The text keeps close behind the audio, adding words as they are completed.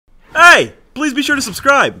Hey, please be sure to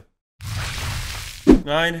subscribe.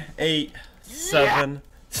 9, 8, 7,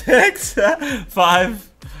 6, 5,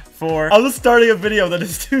 4. I was starting a video that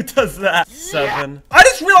this dude does that. 7. I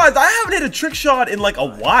just realized I haven't hit a trick shot in like a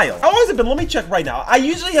while. How long has it been? Let me check right now. I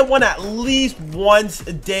usually hit one at least once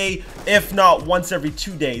a day, if not once every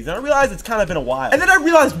 2 days. And I realized it's kind of been a while. And then I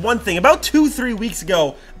realized one thing. About 2-3 weeks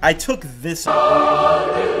ago, I took this.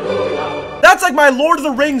 That's like my Lord of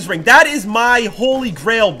the Rings ring. That is my holy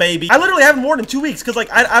grail, baby. I literally haven't worn it in 2 weeks because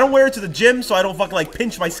like I don't wear it to the gym, so I don't fucking like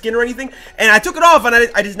pinch my skin or anything. And I took it off and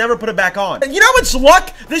I just never put it back on. And you know how much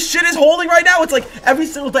luck this shit is holding right now? It's like every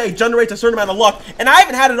single day it generates a certain amount of luck, and I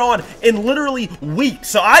haven't had it on in literally weeks.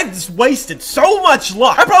 So I've just wasted so much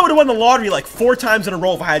luck. I probably would have won the lottery like 4 times in a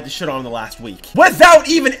row if I had this shit on in the last week without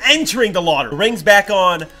even entering the lottery. The ring's back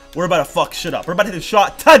on. We're about to fuck shit up. We're about to hit a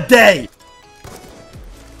shot today.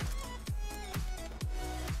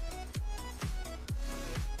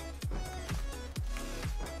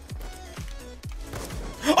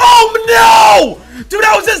 Oh no! Dude,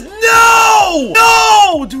 I was just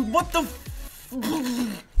no! Dude, what the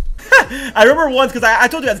I remember once, because I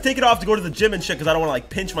told you I had to take it off to go to the gym and shit because I don't want to like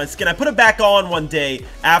pinch my skin. I put it back on one day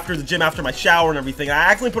after the gym, after my shower and everything. I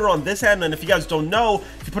accidentally put it on this hand, and if you guys don't know,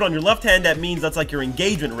 if you put it on your left hand, that means that's like your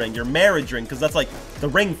engagement ring, your marriage ring, because that's like the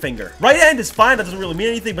ring finger. Right hand is fine, that doesn't really mean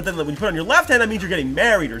anything, but then when you put it on your left hand, that means you're getting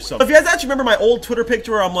married or something. If you guys actually remember my old Twitter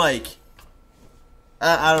picture where I'm like,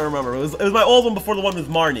 I don't remember. It was my old one before the one with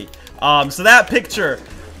Marnie. So that picture,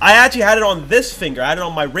 I actually had it on this finger. I had it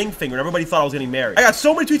on my ring finger, and everybody thought I was getting married. I got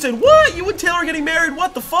so many tweets saying, what? You and Taylor are getting married?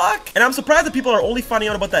 What the fuck? And I'm surprised that people are only finding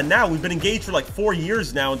out about that now. We've been engaged for like 4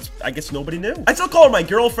 years now, and I guess nobody knew. I still call her my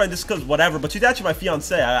girlfriend just because whatever, but she's actually my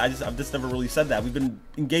fiance. I've just never really said that. We've been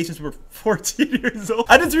engaged since we were 14 years old.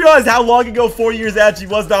 I just realized how long ago 4 years actually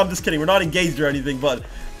was. No, I'm just kidding. We're not engaged or anything, but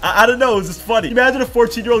I don't know. It was just funny. Imagine a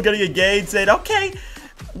 14-year-old getting engaged saying, okay,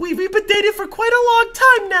 we've been dating for quite a long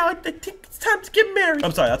time now. I think it's time to get married.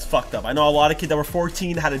 I'm sorry, that's fucked up. I know a lot of kids that were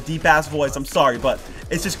 14 had a deep-ass voice. I'm sorry, but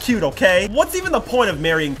it's just cute, okay? What's even the point of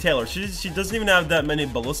marrying Taylor? She doesn't even have that many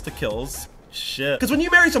ballista kills. Shit. Because when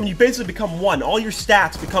you marry someone, you basically become one. All your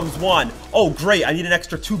stats becomes one. Oh, great. I need an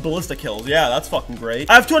extra 2 ballista kills. Yeah, that's fucking great.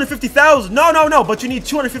 I have 250,000. No, but you need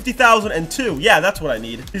 250,000 and 2. Yeah, that's what I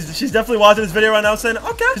need. She's definitely watching this video right now saying,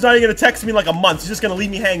 okay. She's not even going to text me in like a month. She's just going to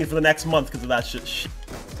leave me hanging for the next month because of that shit.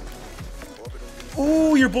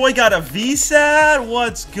 Ooh, your boy got a VSAT.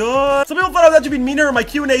 What's good? Some people thought I was actually being mean to her in my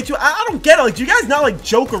Q&A too. I don't get it. Like, do you guys not like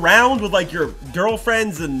joke around with like your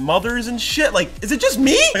girlfriends and mothers and shit? Like, is it just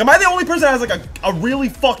me? Like, am I the only person that has like a really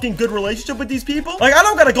fucking good relationship with these people? Like, I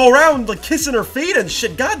don't gotta go around like kissing her feet and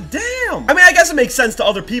shit. God damn. I mean, I guess it makes sense to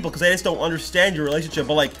other people because they just don't understand your relationship.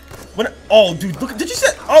 But like, when oh, dude, look, did you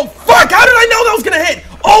say? Oh fuck! How did I know that was gonna hit?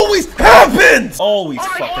 Always happens. Always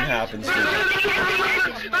fucking happens, dude.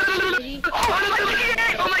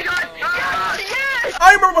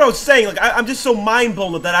 I remember what I was saying. Like, I'm just so mind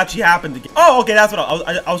blown that actually happened again. Oh, okay, that's what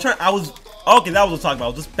I was trying. Okay, that was what I was talking about.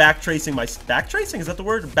 I was just backtracing my backtracing. Is that the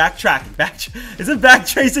word? Backtracking. Isn't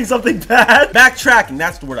backtracing something bad? Backtracking.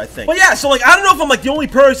 That's the word I think. But yeah, so like I don't know if I'm like the only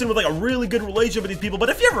person with like a really good relationship with these people. But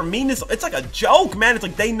if you ever mean this, it's like a joke, man. It's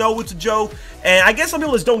like they know it's a joke, and I guess some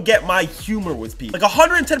people just don't get my humor with people. Like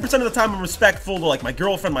 110% of the time, I'm respectful to like my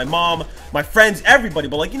girlfriend, my mom, my friends, everybody.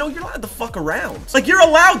 But like, you know, you're allowed to fuck around. Like you're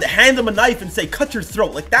allowed to hand them a knife and say cut your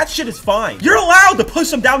throat. Like that shit is fine. You're allowed to push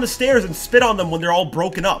them down the stairs and spit on them when they're all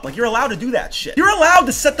broken up. Like you're allowed to do that shit. You're allowed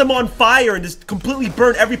to set them on fire and just completely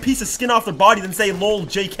burn every piece of skin off their body then say lol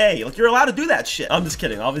JK. Like you're allowed to do that shit. I'm just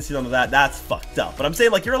kidding. Obviously none of that's fucked up. But I'm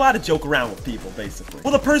saying like you're allowed to joke around with people basically.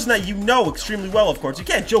 Well, the person that you know extremely well, of course. You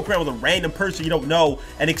can't joke around with a random person you don't know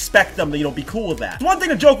and expect them to, you know, be cool with that. It's one thing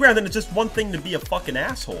to joke around, then it's just one thing to be a fucking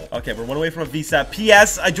asshole. Okay, we're one away from a VSAT.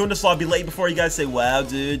 PS, I joined this lobby late before you guys say, wow,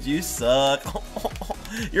 dude, you suck.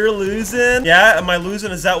 You're losing? Yeah, am I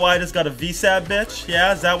losing? Is that why I just got a VSAT, bitch?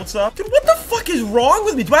 Yeah, is that what's up? Dude, what the fuck is wrong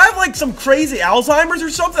with me? Do I have like some crazy Alzheimer's or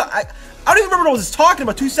something? I don't even remember what I was talking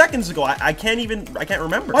about 2 seconds ago. I can't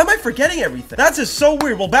remember. Why am I forgetting everything? That's just so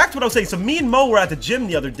weird. Well, back to what I was saying. So me and Mo were at the gym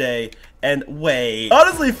the other day, and wait.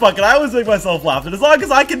 Honestly, fuck it. I always make myself laugh. And as long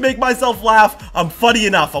as I can make myself laugh, I'm funny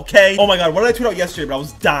enough, okay? Oh my god, what did I tweet out yesterday? But I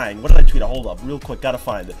was dying. What did I tweet out? Hold up, real quick. Gotta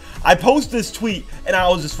find it. I posted this tweet, and I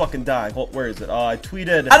was just fucking dying. Hold, where is it? I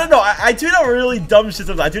tweeted. I don't know. I tweet out really dumb shit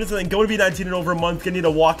sometimes. I tweeted something, go to be 19 in over a month, gonna need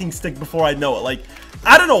a walking stick before I know it. Like,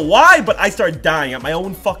 I don't know why, but I started dying at my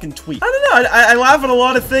own fucking tweet. I don't know. I laugh at a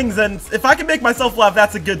lot of things, and if I can make myself laugh,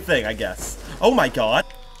 that's a good thing, I guess. Oh my god.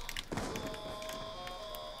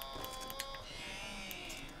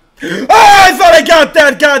 Ah, I thought I got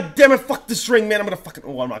that. God damn it. Fuck this ring, man. I'm gonna fucking.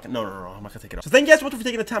 Oh, I'm not gonna. No. I'm not gonna take it off. So thank you guys so much for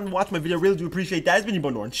taking the time to watch my video. Really do appreciate that. It's been your boy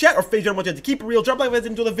Norton. Chat or FaZe. I want you to keep it real. Drop a like if you guys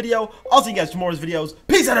enjoyed the video. I'll see you guys tomorrow's videos.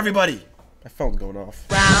 Peace out, everybody. My phone's going off.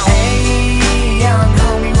 Hey, young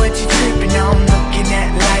homie, what you tripping on?